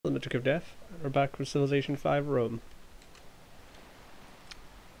on the Duke of Death. We're back with Civilization 5 Rome.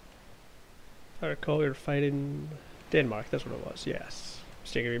 If I recall, we were fighting Denmark, that's what it was, yes.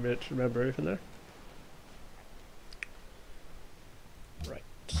 It's taking me a minute to remember everything there. Right.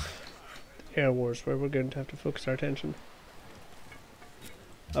 Air Wars, where we're going to have to focus our attention.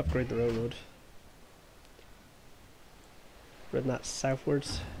 Upgrade the railroad. Run that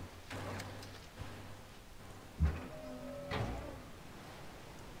southwards.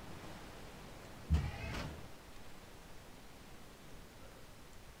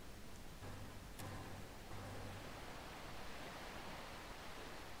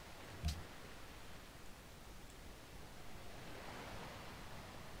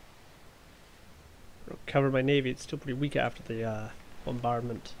 Cover my navy, it's still pretty weak after the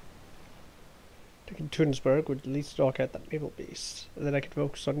bombardment. Taking Tunsberg would at least knock out that naval base. And then I could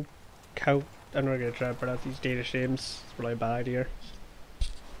focus on I'm not going to try and pronounce these Danish names, it's really a bad idea.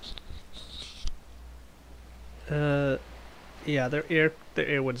 Yeah, their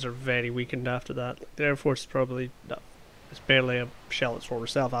air winds are very weakened after that. Like, the Air Force is probably not, it's barely a shell that's for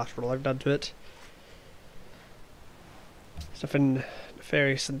itself after all I've done to it. Nothing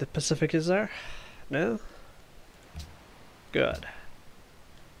nefarious in the Pacific, is there? No? Good.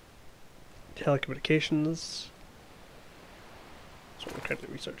 Telecommunications. That's what we're currently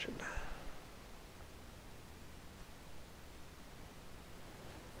researching.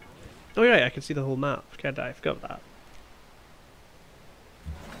 Oh yeah, I can see the whole map, can't I? I forgot that.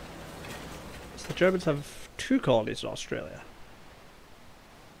 So the Germans have 2 colonies in Australia.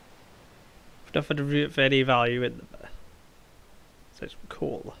 Nothing of any value in them. So it's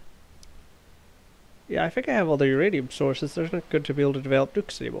coal. Yeah, I think I have all the uranium sources. They're not good to be able to develop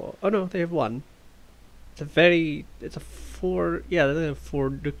nukes anymore. Oh no, they have 1. It's a 4, yeah, they only have 4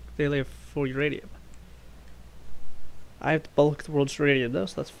 they only have 4 uranium. I have the bulk of the world's uranium though,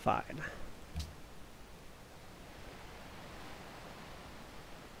 so that's fine.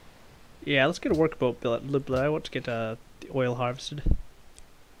 Yeah, let's get a workboat built. I want to get the oil harvested.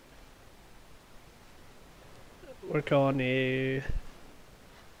 Work on a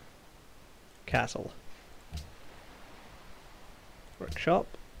castle. Workshop.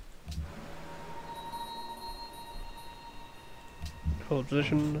 Hold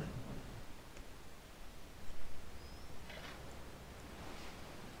position.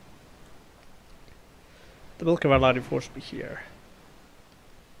 The bulk of our landing force will be here.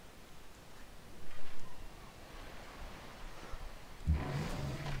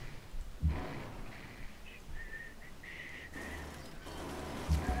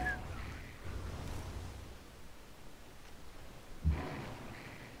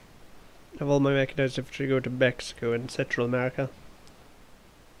 Have all my mechanized infantry go to Mexico and Central America.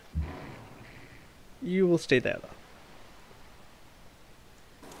 You will stay there though.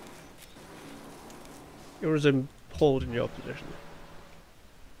 You resume hold in your position.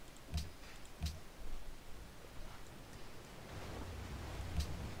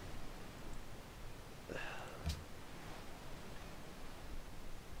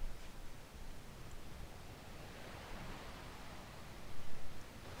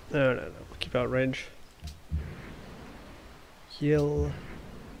 No, we'll keep out range. Heal.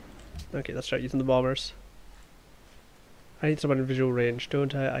 Okay, let's start using the bombers. I need someone in visual range,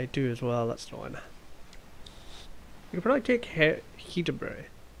 don't I? I do as well, that's fine. We could probably take Heaterbury.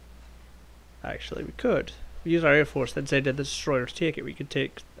 Actually, we could. We use our air force, then send in the destroyers take it. We could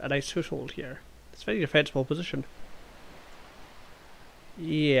take a nice foothold here. It's a very defensible position.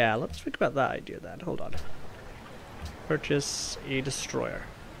 Yeah, let's think about that idea then. Hold on. Purchase a destroyer.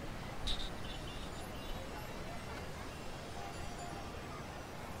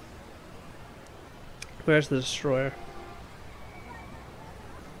 Where's the destroyer?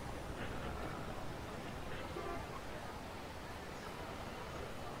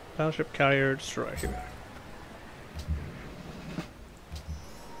 Battleship carrier destroyer, here we are.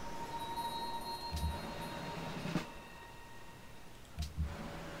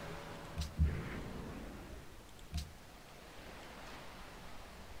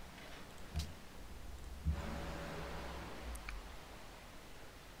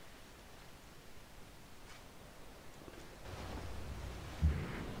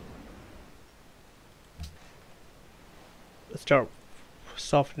 Let's start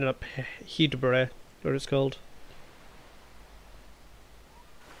softening up Heaterbury, what it's called.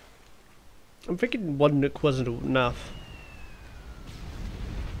 I'm thinking 1 nuke wasn't enough.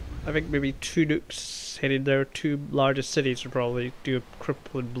 I think maybe 2 nukes hitting their 2 largest cities would probably do a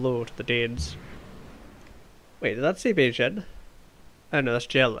crippling blow to the Danes. Wait, did that say Beijing? Oh no, that's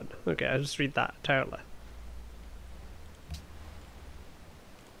Jelen. Okay, I'll just read that entirely.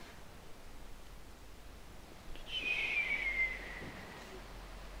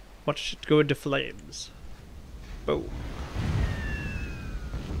 Watch it go into flames. Boom.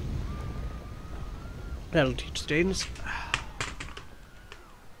 That'll teach Danes.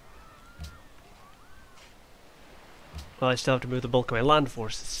 Well, I still have to move the bulk of my land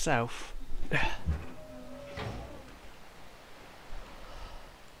forces south. Get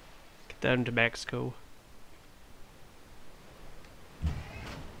down to Mexico.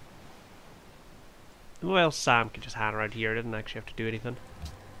 Well, Sam could just hang around here, didn't actually have to do anything.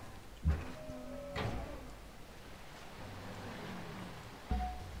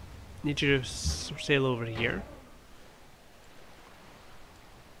 Need you to sail over here.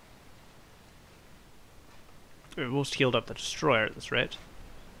 We're most healed up the destroyer at this rate.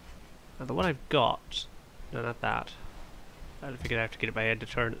 And the one I've got... No, not that. I figured I have to get it by end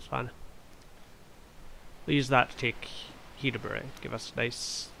of turn, it's fine. We'll use that to take Hedebury, give us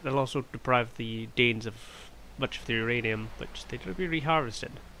nice... It'll also deprive the Danes of much of the uranium, which they don't really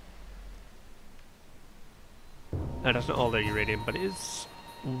harvested. Now, that's not all their uranium, but it is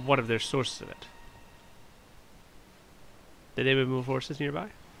one of their sources of it. Did they move forces nearby?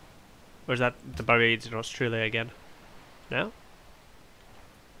 Or is that the barbarians in Australia again? No?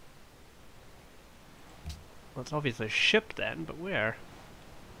 Well, it's obviously a ship then, but where?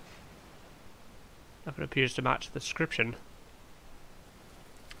 Nothing appears to match the description.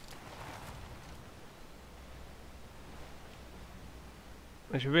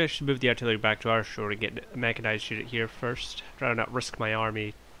 I should really move the artillery back to our shore and get a mechanized unit here first. Try to not risk my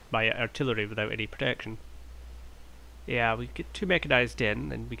army by artillery without any protection. Yeah, we get 2 mechanized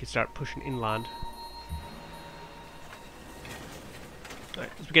in, and we can start pushing inland.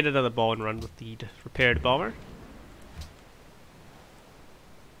 Alright, let's get another ball and run with the repaired bomber.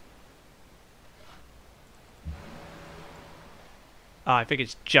 Ah, I think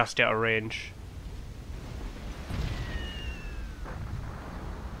it's just out of range.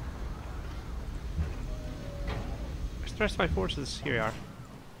 Where's the rest of my forces? Here we are.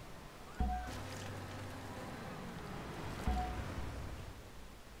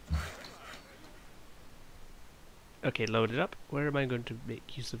 Okay, load it up. Where am I going to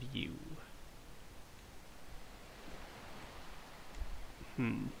make use of you?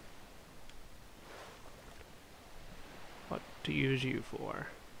 What to use you for?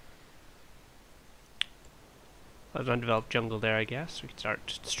 There's an undeveloped jungle there, I guess. We can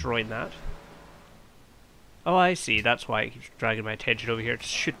start destroying that. Oh, I see. That's why it keeps dragging my attention over here to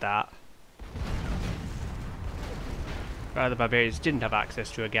shoot that. The barbarians didn't have access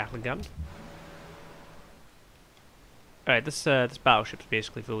to a Gatling gun. Alright, this battleship's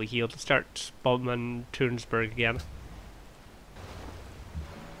basically fully healed. Let's start bombing Tunsberg again.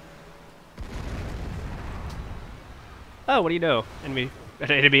 Oh, what do you know? An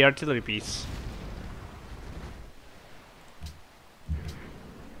enemy artillery piece.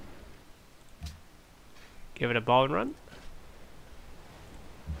 Give it a ball and run.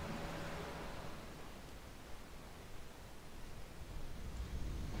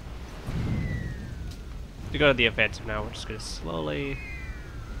 To go to the offensive now, we're just going to slowly...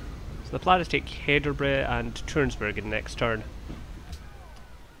 So the plan is to take Hedebury and Tunsberg in the next turn.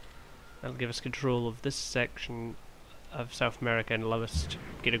 That'll give us control of this section of South America and allow us to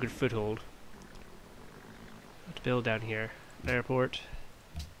get a good foothold. To build down here. An airport.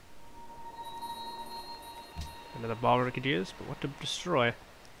 Another bomber we could use, but what to destroy?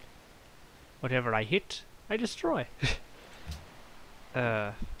 Whatever I hit, I destroy.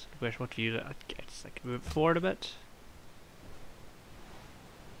 Wish what to use it. I guess I can move it forward a bit.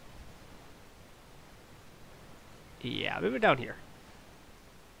 Yeah, move it down here.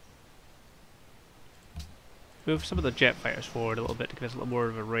 Move some of the jet fighters forward a little bit to give us a little more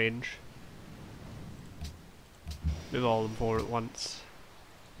of a range. Move all of them forward at once.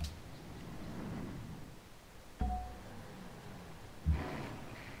 For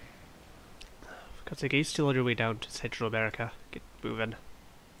God's sake, are you still on your way down to Central America? Get moving.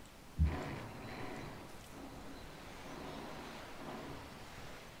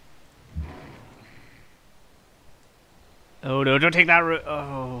 Oh no, don't take that route.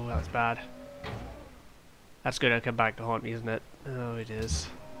 Oh, that's bad. That's gonna come back to haunt me, isn't it? Oh, it is.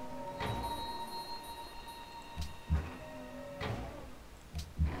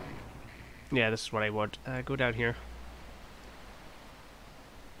 Yeah, this is what I want. Go down here.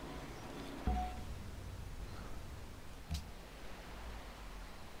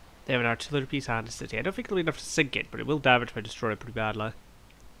 They have an artillery piece and a city. I don't think they'll be enough to sink it, but it will damage my destroyer pretty badly.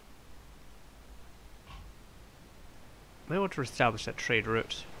 I want to establish that trade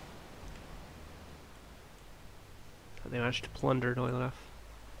route. Have they managed to plunder it oil enough?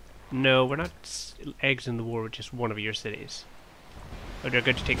 No, we're not eggs in the war with just one of your cities. Oh, they're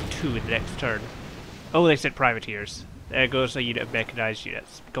going to take 2 in the next turn. Oh, they sent privateers. There goes a unit of mechanized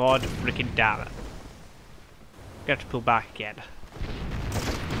units. God freaking damn it. Got to pull back again.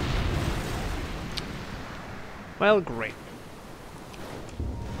 Well, great.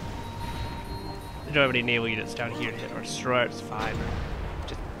 I don't have any naval units down here to hit or destroy. It's fine.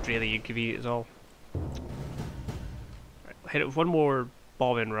 Just really inconvenient is all. Right, we'll hit it with one more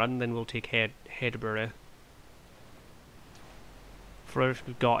bombing run, then we'll take Hedberg. For if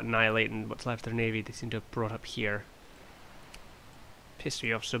we've got annihilating what's left of their navy, they seem to have brought up here. Pissed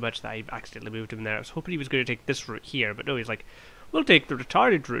me off so much that I accidentally moved him there. I was hoping he was going to take this route here, but no, he's like, we'll take the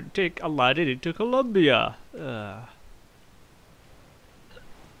retarded route and take Aladdin into Colombia. Alright,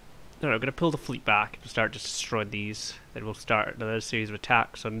 I'm going to pull the fleet back and start just destroying these. Then we'll start another series of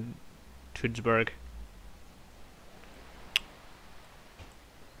attacks on Twinsburg.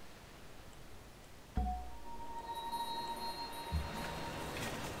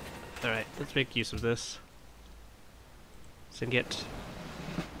 Alright, let's make use of this. So get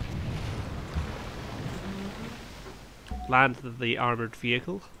land the armored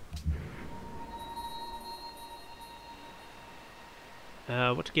vehicle.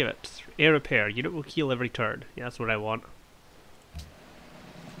 What to give it? Air repair. Unit will heal every turn. Yeah, that's what I want.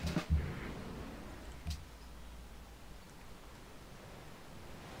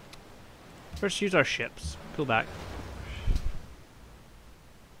 First, use our ships. Pull back.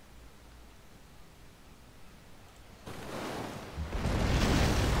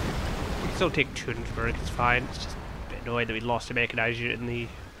 Still take Twinsburg, it's fine. It's just a bit annoying that we lost a mechanized unit in the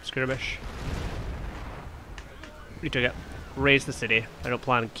skirmish. We took it. Raise the city. I don't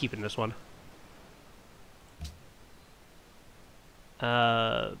plan on keeping this one.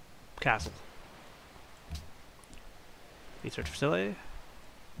 Castle. Research facility.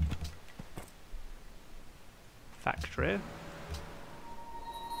 Factory.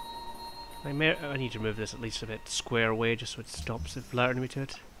 I need to move this at least a bit square away just so it stops it alerting me to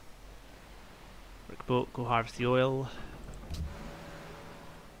it. Brick boat, go harvest the oil.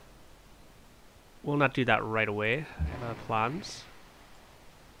 We'll not do that right away. I have plans.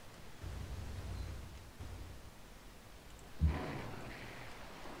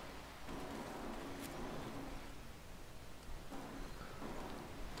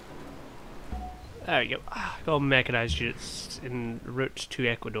 There we go. Got mechanized units en route to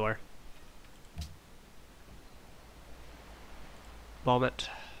Ecuador. Bomb it.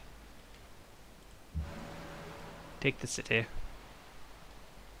 Take the city.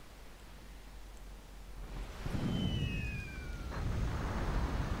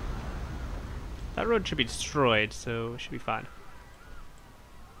 That road should be destroyed, so it should be fine.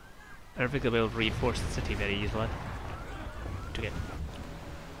 I don't think they'll be able to reinforce the city very easily. Took it.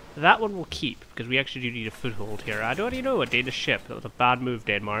 That one will keep, because we actually do need a foothold here. I don't even know a Danish ship. That was a bad move,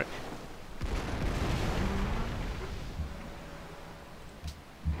 Denmark.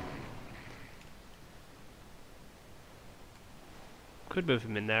 Could move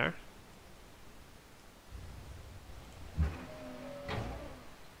him in there.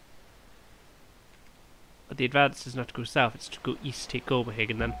 But the advance is not to go south, it's to go east, take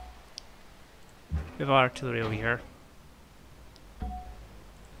Copenhagen then. We have artillery over here.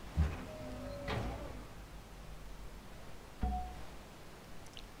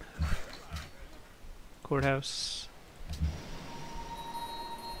 Courthouse.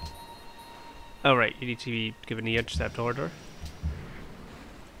 Oh right, you need to be given the intercept order.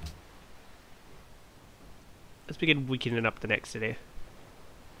 Let's begin weakening up the next city.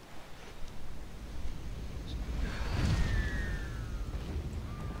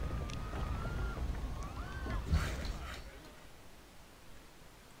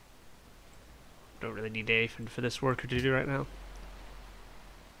 Don't really need anything for this worker to do right now.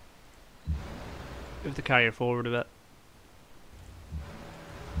 Move the carrier forward a bit.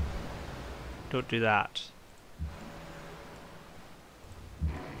 Don't do that.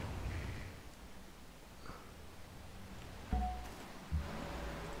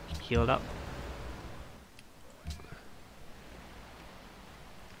 Heal it up.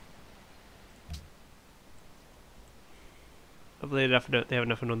 Hopefully they have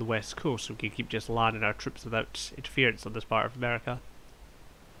enough on the west coast so we can keep just landing our troops without interference on this part of America.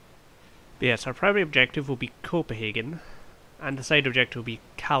 But yes, our primary objective will be Copenhagen, and the side objective will be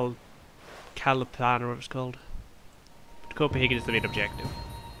Calipan, or whatever it's called. But Copenhagen is the main objective.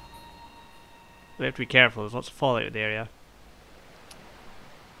 We have to be careful, there's lots of fallout in the area.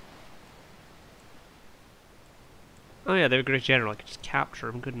 Oh yeah, they're a great general, I could just capture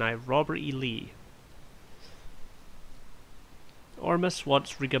him, couldn't I? Robert E. Lee. Ormus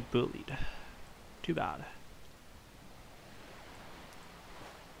wants Riga bullied. Too bad.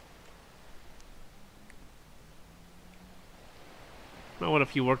 I want a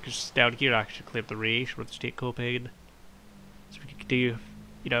few workers down here actually claim the radiation once to take Copenhagen. So we could do,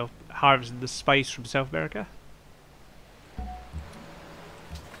 you know, harvesting the spice from South America.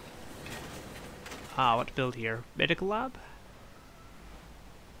 Ah, what to build here? Medical lab?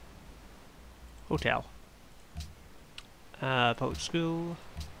 Hotel. Public school.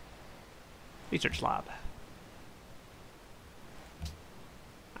 Research lab.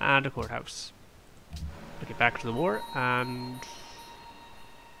 And a courthouse. Okay, back to the war, and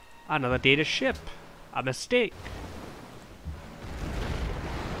another Danish ship. A mistake.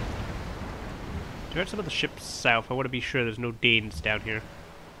 To get some of the ships south, I want to be sure there's no Danes down here.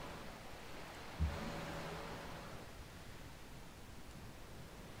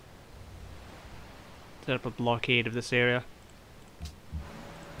 Set up a blockade of this area.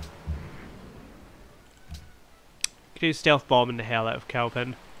 Could do stealth bombing the hell out of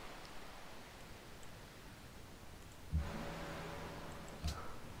Copenhagen.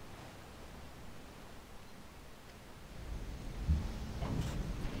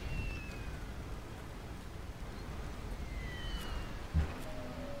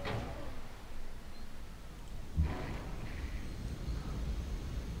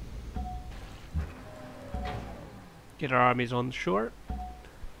 Get our armies on the shore.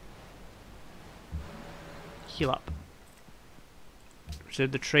 Heal up.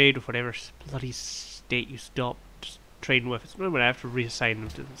 Resume the trade with whatever bloody state you stopped trading with. It's not when I have to reassign them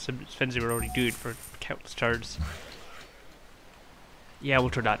to the things they were already doing for countless turns. Yeah,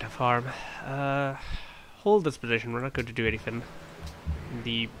 we'll turn that to farm. Hold this position. We're not going to do anything in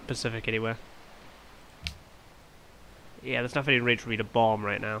the Pacific anyway. Yeah, there's nothing in range for me to bomb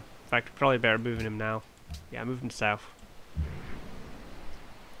right now. In fact, probably better moving him now. Yeah, move him south.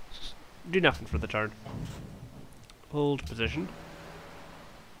 Do nothing for the turn. Hold position.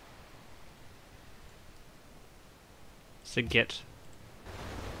 Sigit.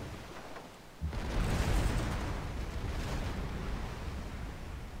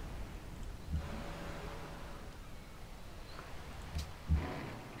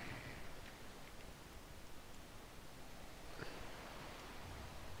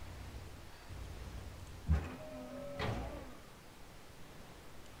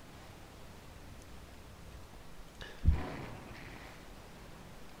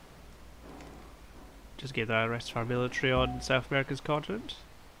 Just get the rest of our military on South America's continent.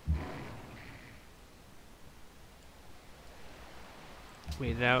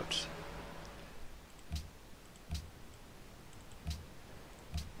 Wait it out.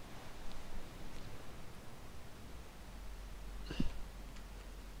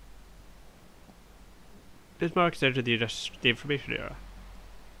 Bismarck has entered the information era.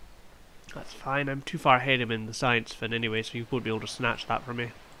 That's fine, I'm too far ahead of him in the science fin anyway, so he won't be able to snatch that from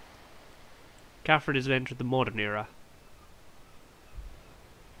me. Catherine has entered the modern era.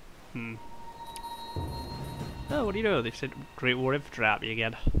 Oh, what do you know? They've sent Great War Infantry at me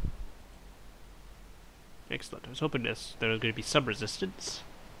again. Excellent. I was hoping there was going to be some resistance.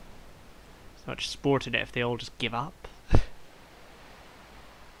 So much sport in it if they all just give up.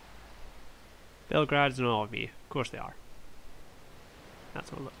 Belgrade's in awe of me. Of course they are.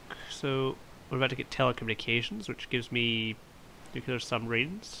 Let's have a look. So, we're about to get telecommunications, which gives me nuclear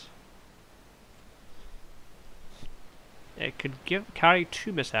submarines. It could carry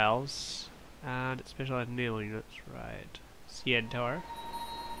 2 missiles, and it's specialized naval units, right. CN Tower.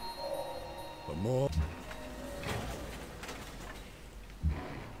 For more.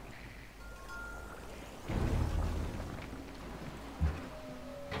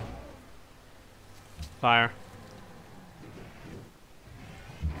 Fire.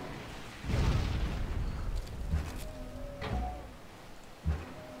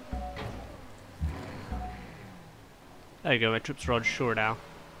 There you go, my troops are on shore now.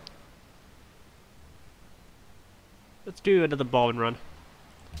 Let's do another bombing run.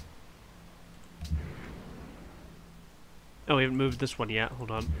 Oh, we haven't moved this one yet,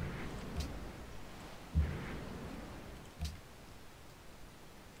 hold on.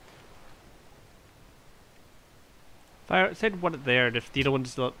 Fire, send one there, and if the other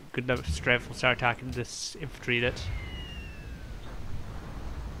one's not good enough strength, we'll start attacking this infantry unit.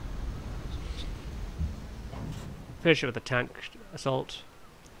 Finish it with a tank assault.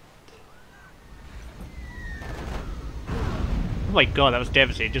 Oh my god, that was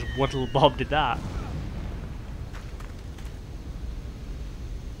devastating. Just one little bomb did that.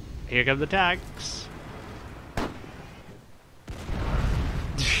 Here come the tanks.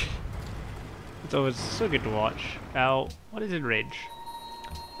 It's always so good to watch. Now, what is in range?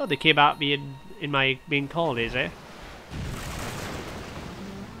 Oh, they came at me in my main colonies, eh?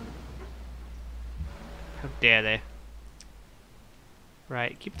 How dare they?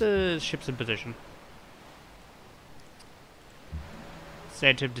 Right, keep the ships in position.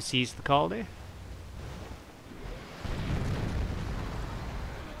 Send him to seize the colony.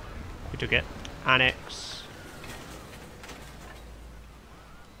 We took it. Annex.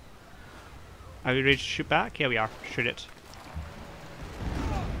 Are we ready to shoot back? Yeah, we are. Shoot it.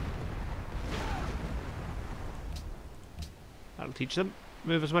 That'll teach them.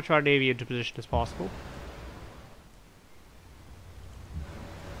 Move as much of our navy into position as possible.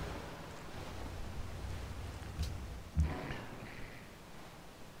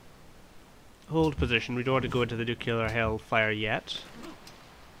 Hold position. We don't want to go into the nuclear hellfire yet.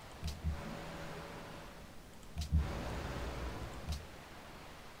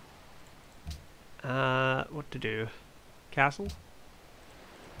 What to do? Castle?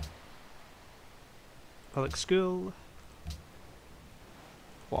 Public school?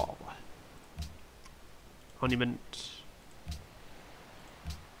 Wall. Monument.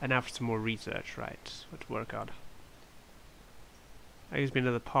 And now for some more research, right? What to work on. That gives me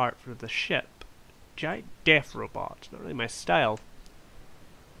another part for the ship. Giant death robot. Not really my style.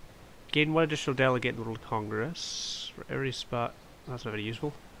 Gain one additional delegate in the World Congress. For every spot. That's not very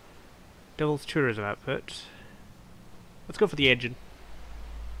useful. Devil's tourism output. Let's go for the engine.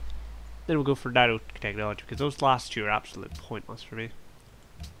 Then we'll go for nanotechnology, because those last two are absolutely pointless for me.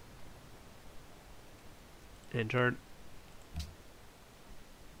 In turn,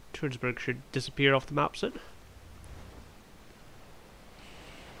 Turnsburg should disappear off the map soon.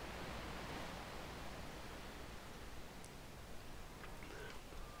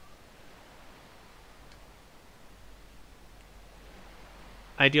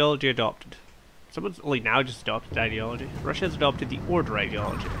 Ideology adopted. Someone's only now just adopted ideology. Russia's adopted the order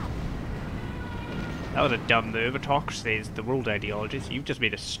ideology. That was a dumb move. Autocracy is the world ideology, so you've just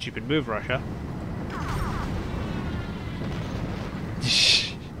made a stupid move, Russia.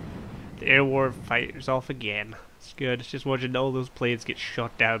 The air war fight is off again. It's good. It's just watching all those planes get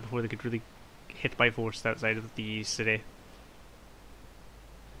shot down before they could really hit by force outside of the city.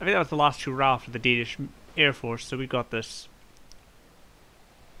 I think that was the last hurrah for the Danish Air Force, so we got this.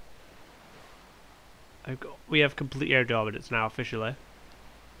 We have complete air dominance now, officially.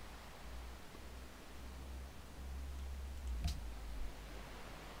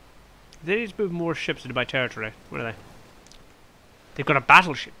 They need to move more ships into my territory. What are they? They've got a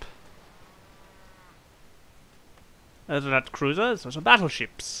battleship. Those are not cruisers, those are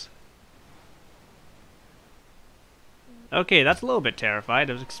battleships. Okay, that's a little bit terrified.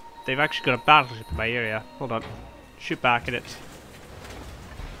 They've actually got a battleship in my area. Hold on. Shoot back at it.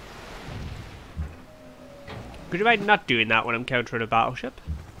 Could you mind not doing that when I'm countering a battleship?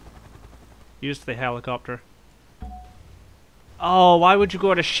 Use the helicopter. Oh, why would you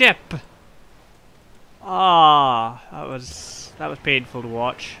go on a ship? Ah, that was painful to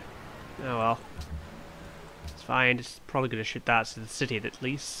watch. Oh well. It's fine, it's probably gonna shoot that to the city at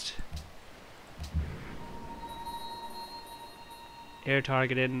least. Air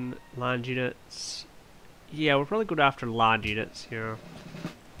targeting, land units. Yeah, we're probably going after land units here.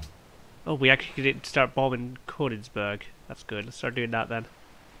 Oh, we actually didn't start bombing Königsberg. That's good. Let's start doing that then.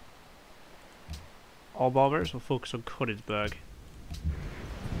 All bombers will focus on Königsberg.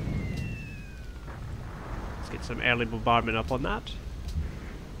 Let's get some early bombardment up on that.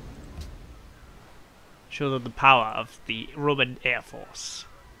 Show them the power of the Roman Air Force.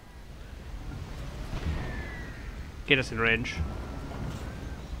 Get us in range.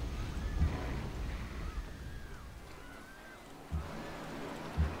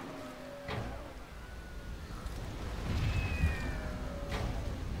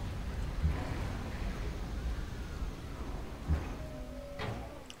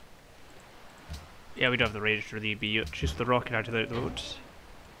 Yeah, we don't have the range for the EB, just the rocket artillery at the moment.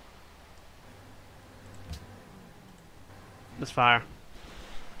 Let's fire.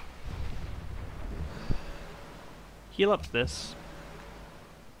 Heal up this.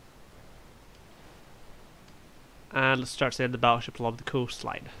 And let's start sending the battleships along the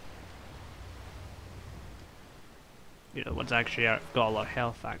coastline. You know, the ones actually got a lot of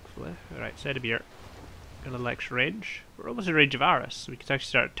health, thankfully. Alright, send them here. Got a little extra range. We're almost in range of Aris, so we can actually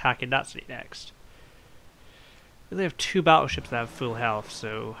start attacking that city next. We only have 2 battleships that have full health,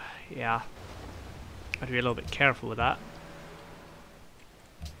 so yeah. I have to be a little bit careful with that.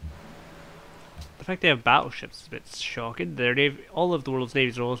 The fact they have battleships is a bit shocking. All of the world's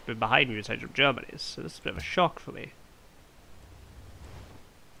navies have always been behind me besides from Germany's, so this is a bit of a shock for me.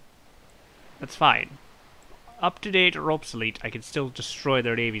 That's fine. Up to date or obsolete, I can still destroy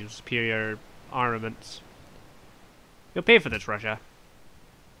their navies with superior armaments. You'll pay for this, Russia.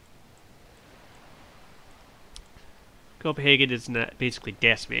 Copenhagen is basically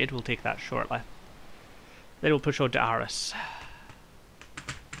decimated. We'll take that shortly. Then we'll push on to Aarhus.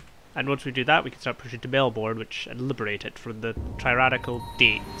 And once we do that, we can start pushing to Melbourne, and liberate it from the tyrannical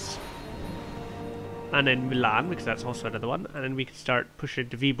Danes. And then Milan, because that's also another one. And then we can start pushing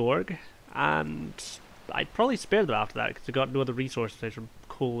to Viborg. And I'd probably spare them after that, because they've got no other resources from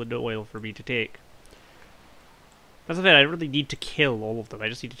coal and oil for me to take. That's the thing, I don't really need to kill all of them. I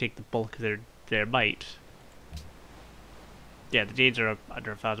just need to take the bulk of their might. Yeah, the Danes are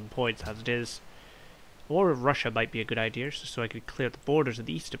under 1,000 points as it is. War with Russia might be a good idea, so I could clear the borders of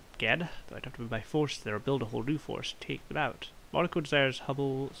the east again. Though I'd have to move my force there or build a whole new force to take them out. Monaco desires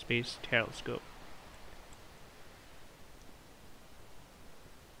Hubble Space Telescope.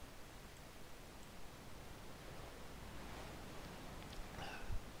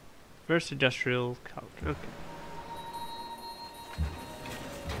 First industrial colony. Okay.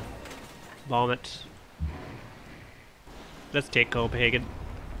 Bomb it. Let's take Copenhagen.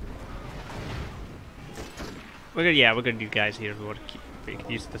 We're gonna do guys here if we want to keep making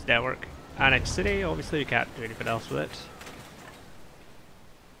use of this network. Annex City, obviously we can't do anything else with it.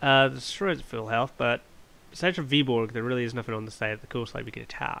 The destroyer is at full health, but aside from Viborg, there really is nothing on the side of the coastline we can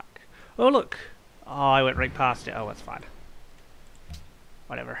attack. Oh look! Oh, I went right past it. Oh, that's fine.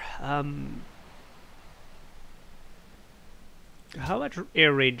 Whatever. How much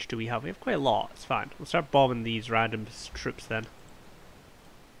air range do we have? We have quite a lot. It's fine. We'll start bombing these random troops then.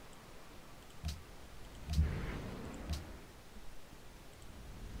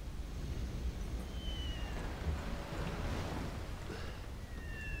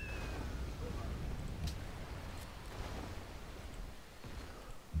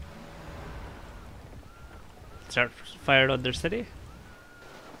 Start firing on their city.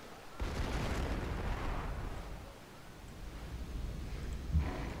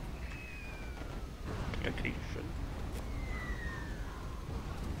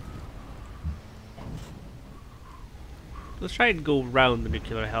 Let's try and go round the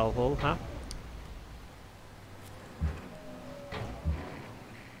nuclear hellhole, huh?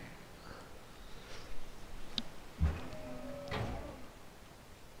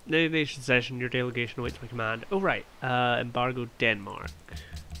 Nation session, your delegation awaits my command. Oh right, embargo Denmark.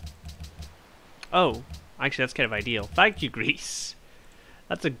 Oh, actually that's kind of ideal. Thank you, Greece.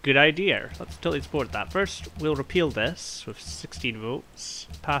 That's a good idea. Let's totally support that. First, we'll repeal this with 16 votes.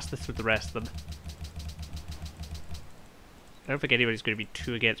 Pass this with the rest of them. I don't think anybody's going to be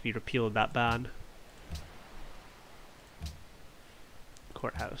too against me repealing that ban.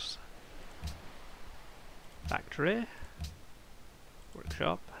 Courthouse. Factory.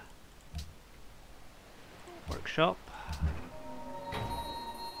 Workshop. Workshop.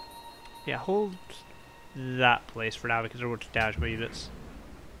 Yeah, hold that place for now because I want to damage my units.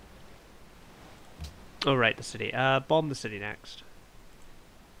 Oh right, the city. Bomb the city next.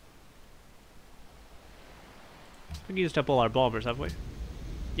 We used up all our bombers, have we?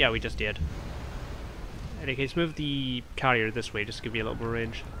 Yeah, we just did. In any case, move the carrier this way just to give you a little more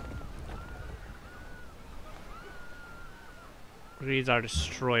range. We're gonna use our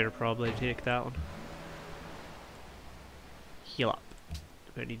destroyer probably to take that one. Heal up.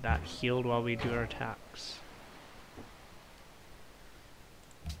 We need that healed while we do our attacks.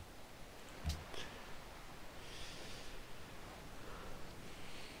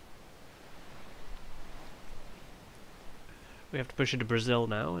 We have to push into Brazil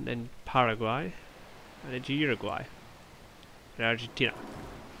now, and then Paraguay, and into Uruguay, and Argentina.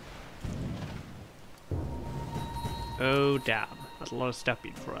 Oh damn, that's a lot of stuff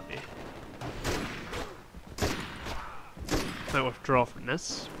being thrown at me. Might withdraw from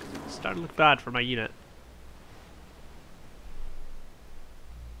this. It's starting to look bad for my unit.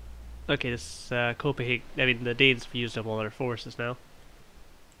 Okay, this Copenhagen, I mean the Danes have used up all their forces now.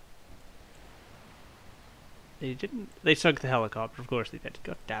 They sunk the helicopter, of course they did.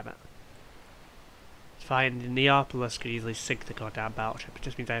 God damn it. It's fine, the Neapolis could easily sink the goddamn battleship. It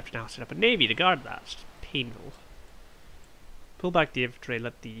just means I have to now set up a navy to guard that. It's just painful. Pull back the infantry,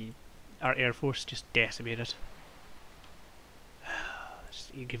 let our air force just decimate it. It's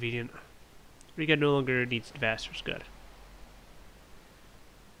inconvenient. Riga no longer needs investors, good.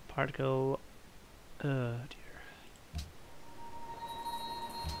 Particle... oh dear.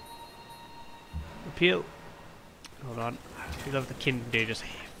 Repeal. Hold on. We love the Kingdom Day just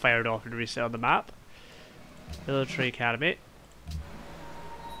fired off and reset on the map. Military Academy.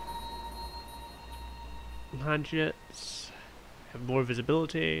 Land units. Have more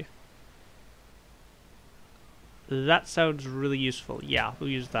visibility. That sounds really useful. Yeah, we'll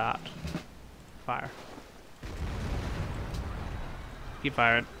use that. Fire. Keep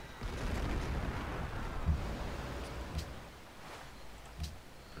firing.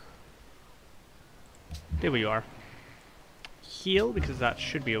 There we are. Heal, because that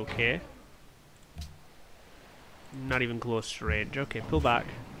should be okay. Not even close to range. Okay, pull back.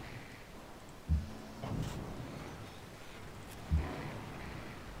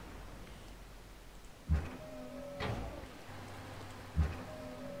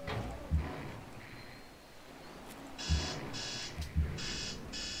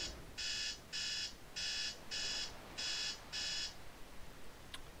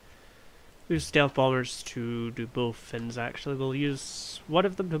 Use stealth bombers to do both fins, actually. We'll use one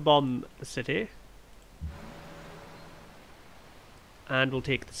of them to bomb the city. And we'll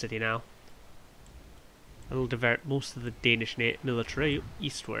take the city now. And we'll divert most of the Danish military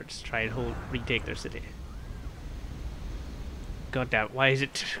eastwards to try and retake their city. God damn, why is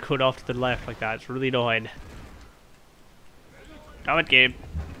it going off to the left like that? It's really annoying. Damn it, game.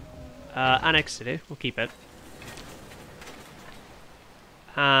 Annex city, we'll keep it.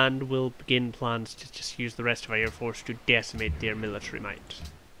 And we'll begin plans to just use the rest of our air force to decimate their military might.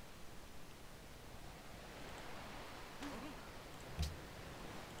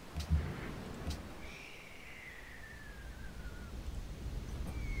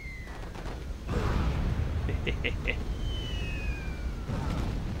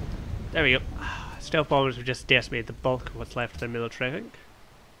 There we go. Stealth bombers have just decimated the bulk of what's left of their military, I think.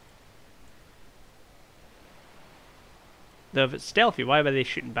 Though if it's stealthy, why were they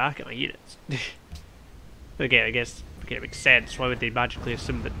shooting back at my units? Again, I guess it makes sense. Why would they magically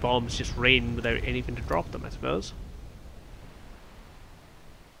assume that bombs just rain without anything to drop them, I suppose?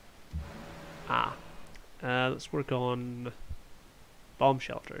 Let's work on bomb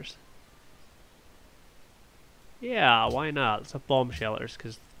shelters. Yeah, why not? Let's have bomb shelters,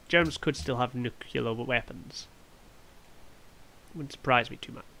 because Germans could still have nuclear weapons. Wouldn't surprise me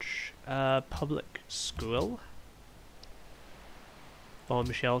too much. Public school.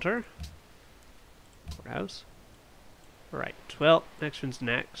 Bomb shelter. Courthouse. Right, well, next one's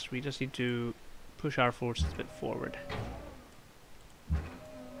next. We just need to push our forces a bit forward.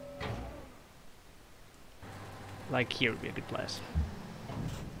 Like here would be a good place.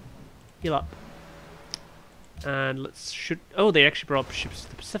 Heal up. And let's shoot. Oh, they actually brought up ships to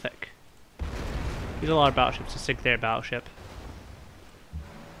the Pacific. Use a lot of battleships to sink their battleship.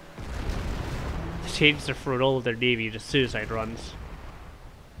 They changed their throat all of their navy to suicide runs.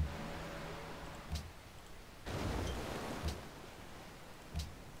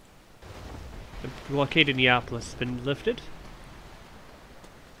 The blockade in Neapolis has been lifted.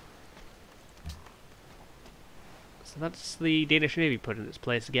 So that's the Danish Navy put in its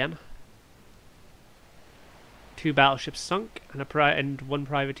place again. 2 battleships sunk and 1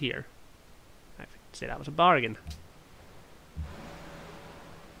 privateer. I'd say that was a bargain.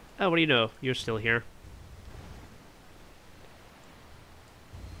 Oh, what do you know? You're still here.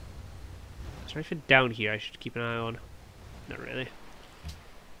 Is there anything down here I should keep an eye on? Not really.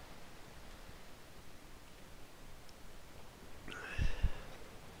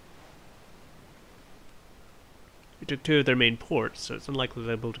 We took 2 of their main ports, so it's unlikely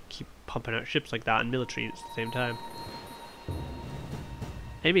they're able to keep pumping out ships like that and military at the same time.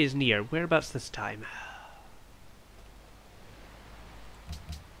 Enemy is near. Whereabouts this time?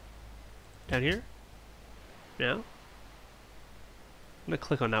 Down here? No? I'm gonna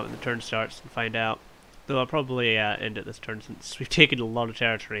click on that when the turn starts and find out. Though I'll probably end it this turn since we've taken a lot of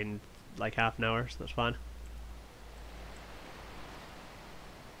territory in like half an hour, so that's fine.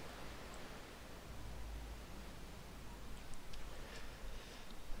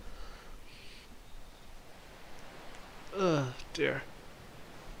 Ugh, dear.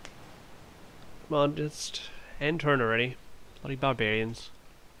 Come on, just end turn already. Bloody barbarians.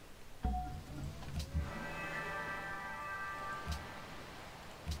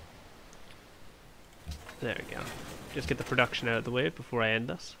 There we go. Just get the production out of the way before I end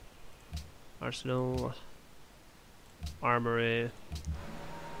this. Arsenal. Armory.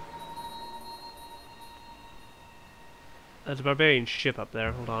 There's a barbarian ship up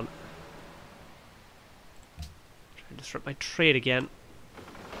there, hold on. Trying to disrupt my trade again.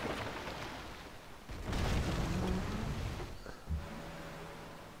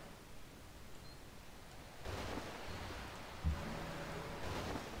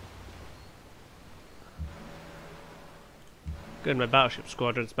 Good, my battleship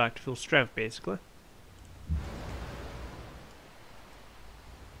squadron's back to full strength, basically.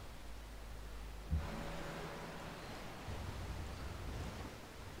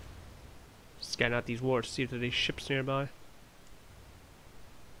 Scan out these wards, see if there's any ships nearby.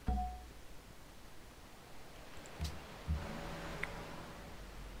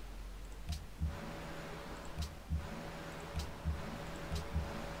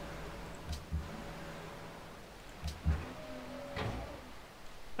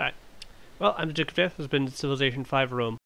 Well, I'm the Duke of Death. This has been Civilization 5 Rome.